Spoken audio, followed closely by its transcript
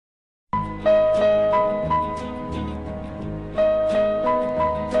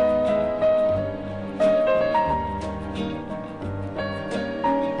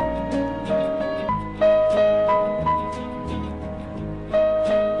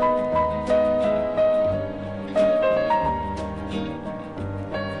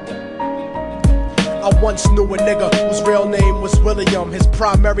once knew a nigga whose real name was William. His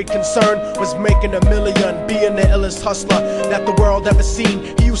primary concern was making $1 million, being the illest hustler that the world ever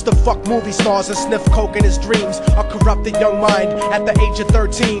seen. He used to fuck movie stars and sniff coke in his dreams. A corrupted young mind at the age of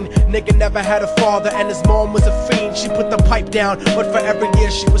 13. Nigga never had a father and his mom was a fiend. She put the pipe down, but for every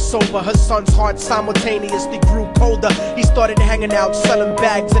year she was sober, her son's heart simultaneously grew colder. He started hanging out, selling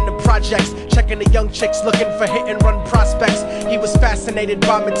bags in the projects, checking the young chicks looking for hit and run prospects. He was fascinated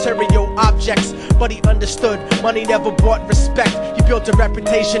by material objects, but he understood money never bought respect. He built a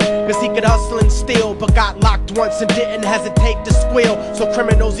reputation cause he could hustle and steal, but got locked once and didn't hesitate to squeal. So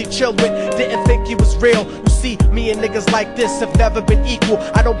criminals he chilled with didn't think he was real. You see, me and niggas like this have never been equal.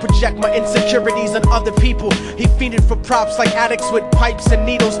 I don't project my insecurities on other people. He fiended for props like addicts with pipes and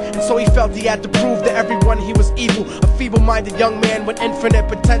needles, and so he felt he had to prove to everyone he was evil. A feeble-minded young man with infinite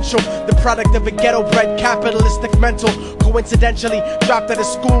potential, the product of a ghetto-bred capitalistic mental. Coincidentally, dropped out of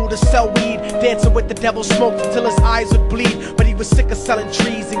school to sell weed, dancing with the devil, smoked until his eyes would bleed. But he was sick of selling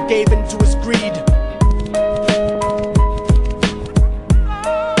trees and gave in to his greed.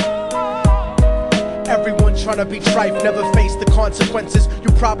 Everyone tryna be trife, never face the consequences. You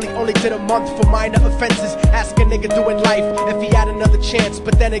probably only did a month for minor offenses. Ask a nigga doing life if he had another chance.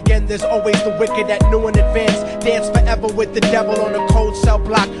 But then again, there's always the wicked that knew in advance. Dance forever with the devil on a cold cell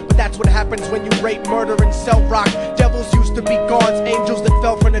block. But that's what happens when you rape, murder, and sell rock. Devils used to be gods, angels that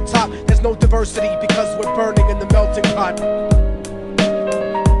fell from the top. There's no diversity because we're burning in the melting pot.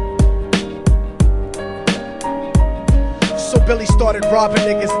 So Billy started robbing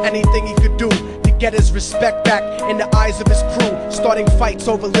niggas, anything he could do to get his respect back in the eyes of his crew. Starting fights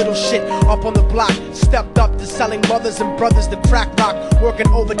over little shit up on the block. Stepped up to selling mothers and brothers the crack rock. Working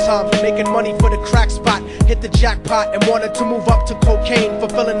overtime, making money for the crack spot. Hit the jackpot and wanted to move up to cocaine,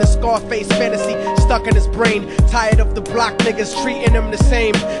 fulfilling the Scarface fantasy stuck in his brain. Tired of the block niggas treating him the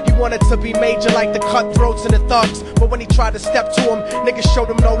same. He wanted to be major like the cutthroats and the thugs. But when he tried to step to him, niggas showed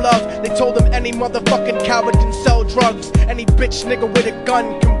him no love. They told him any motherfucking coward can sell drugs. Any bitch nigga with a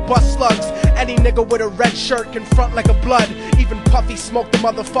gun can bust slugs. Any nigga with a red shirt can front like a blood. Even Puffy smoked the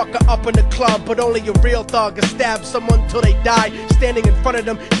motherfucker up in the club. But only a real thug can stab someone till they die. Standing in front of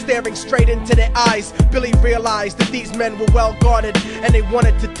them, staring straight into their eyes, Billy realized that these men were well guarded, and they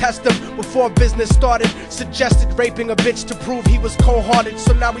wanted to test him before business started. Suggested raping a bitch to prove he was cold-hearted.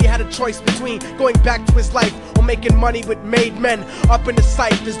 So now he had a choice between going back to his life or making money with made men. Up in the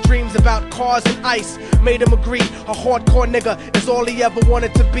sight, his dreams about cars and ice made him agree a hardcore nigga is all he ever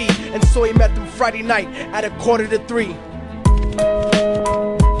wanted to be. And so he met them Friday night at 2:45.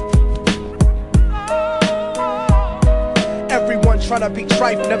 Everyone tryna be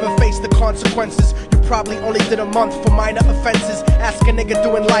trife, never face the consequences. You probably only did a month for minor offenses. Ask a nigga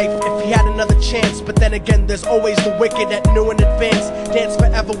doing life if he had another chance. But then again, there's always the wicked that knew in advance. Dance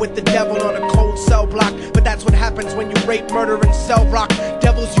forever with the devil on a cold cell block. But that's what happens when you rape, murder, and sell rock.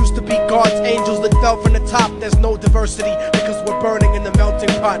 Devils used to be gods, angels that fell from the top. There's no diversity because we're burning in the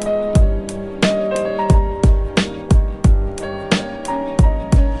melting pot.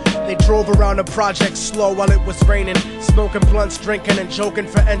 They drove around the project slow while it was raining, smoking blunts, drinking and joking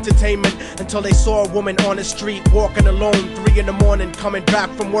for entertainment, until they saw a woman on the street walking alone, 3 in the morning, coming back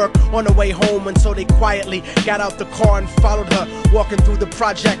from work on her way home. And so they quietly got out the car and followed her. Walking through the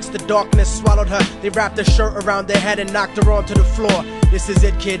projects, the darkness swallowed her. They wrapped her shirt around their head and knocked her onto the floor. This is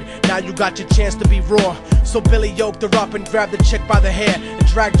it, kid, now you got your chance to be raw. So Billy yoked her up and grabbed the chick by the hair and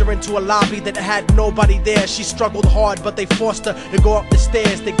dragged her into a lobby that had nobody there. She struggled hard, but they forced her to go up the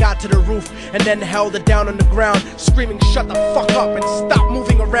stairs. They got to the roof and then held her down on the ground, screaming, "Shut the fuck up and stop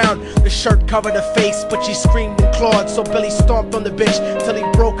moving around." The shirt covered her face, but she screamed and clawed. So Billy stomped on the bitch till he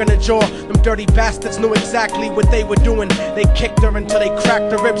broke in her jaw. Them dirty bastards knew exactly what they were doing. They kicked her until they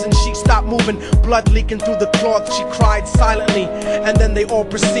cracked her ribs and she stopped moving. Blood leaking through the cloth, she cried silently. And then they all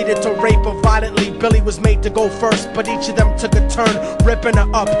proceeded to rape her violently. Billy was made to go first, but each of them took a turn, ripping her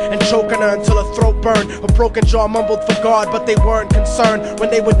up and choking her until her throat burned. Her broken jaw mumbled for God, but they weren't concerned. When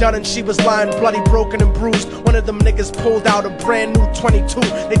they were done and she was lying bloody, broken and bruised, one of them niggas pulled out a brand new 22.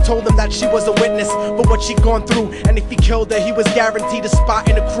 They told him that she was a witness for what she'd gone through, and if he killed her, he was guaranteed a spot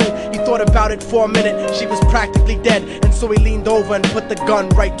in the crew. He thought about it for a minute, she was practically dead, and so he leaned over and put the gun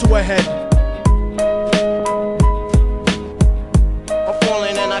right to her head. I'm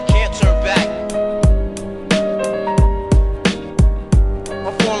falling and I can't turn back.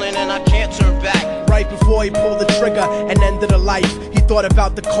 I'm falling and I can't turn back. Right before he pulled the trigger and ended her life, he thought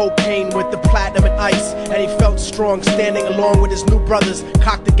about the cocaine with the platinum and ice, and he felt strong standing along with his new brothers.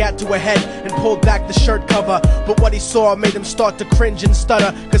 Cocked the gat to her head and pulled back the shirt cover, but what he saw made him start to cringe and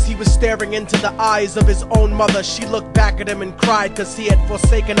stutter, cause he was staring into the eyes of his own mother. She looked back at him and cried cause he had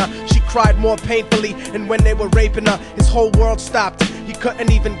forsaken her. She cried more painfully, and when they were raping her, his whole world stopped. He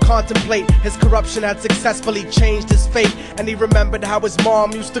couldn't even contemplate. His corruption had successfully changed his fate, and he remembered how his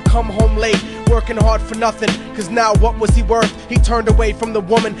mom used to come home late, working hard for nothing, cause now what was he worth? He turned away from the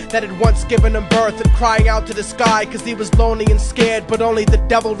woman that had once given him birth, and crying out to the sky cause he was lonely and scared, but only the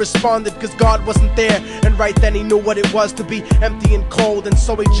devil responded cause God wasn't there. And right then he knew what it was to be empty and cold, and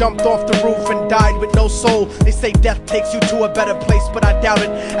so he jumped off the roof and died with no soul. They say death takes you to a better place, but I doubt it.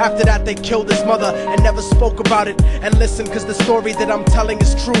 After that they killed his mother and never spoke about it. And listen, cause the story that I'm telling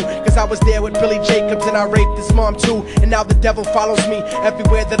is true, cause I was there with Billy Jacobs and I raped his mom too. And now the devil follows me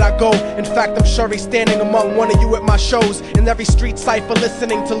everywhere that I go. In fact, I'm sure he's standing among one of you at my shows, in every street cipher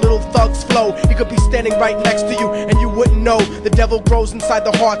listening to Little Thug's flow. He could be standing right next to you and you wouldn't know. The devil grows inside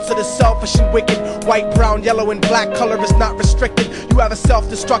the hearts of the selfish and wicked. White, brown, yellow and black color is not restricted. You have a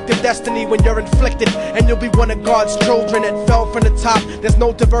self-destructive destiny when you're inflicted, and you'll be one of God's children that fell from the top. There's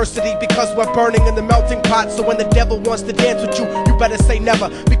no diversity because we're burning in the melting pot. So when the devil wants to dance with you, you better say never,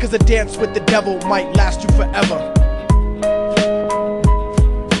 because a dance with the devil might last you forever.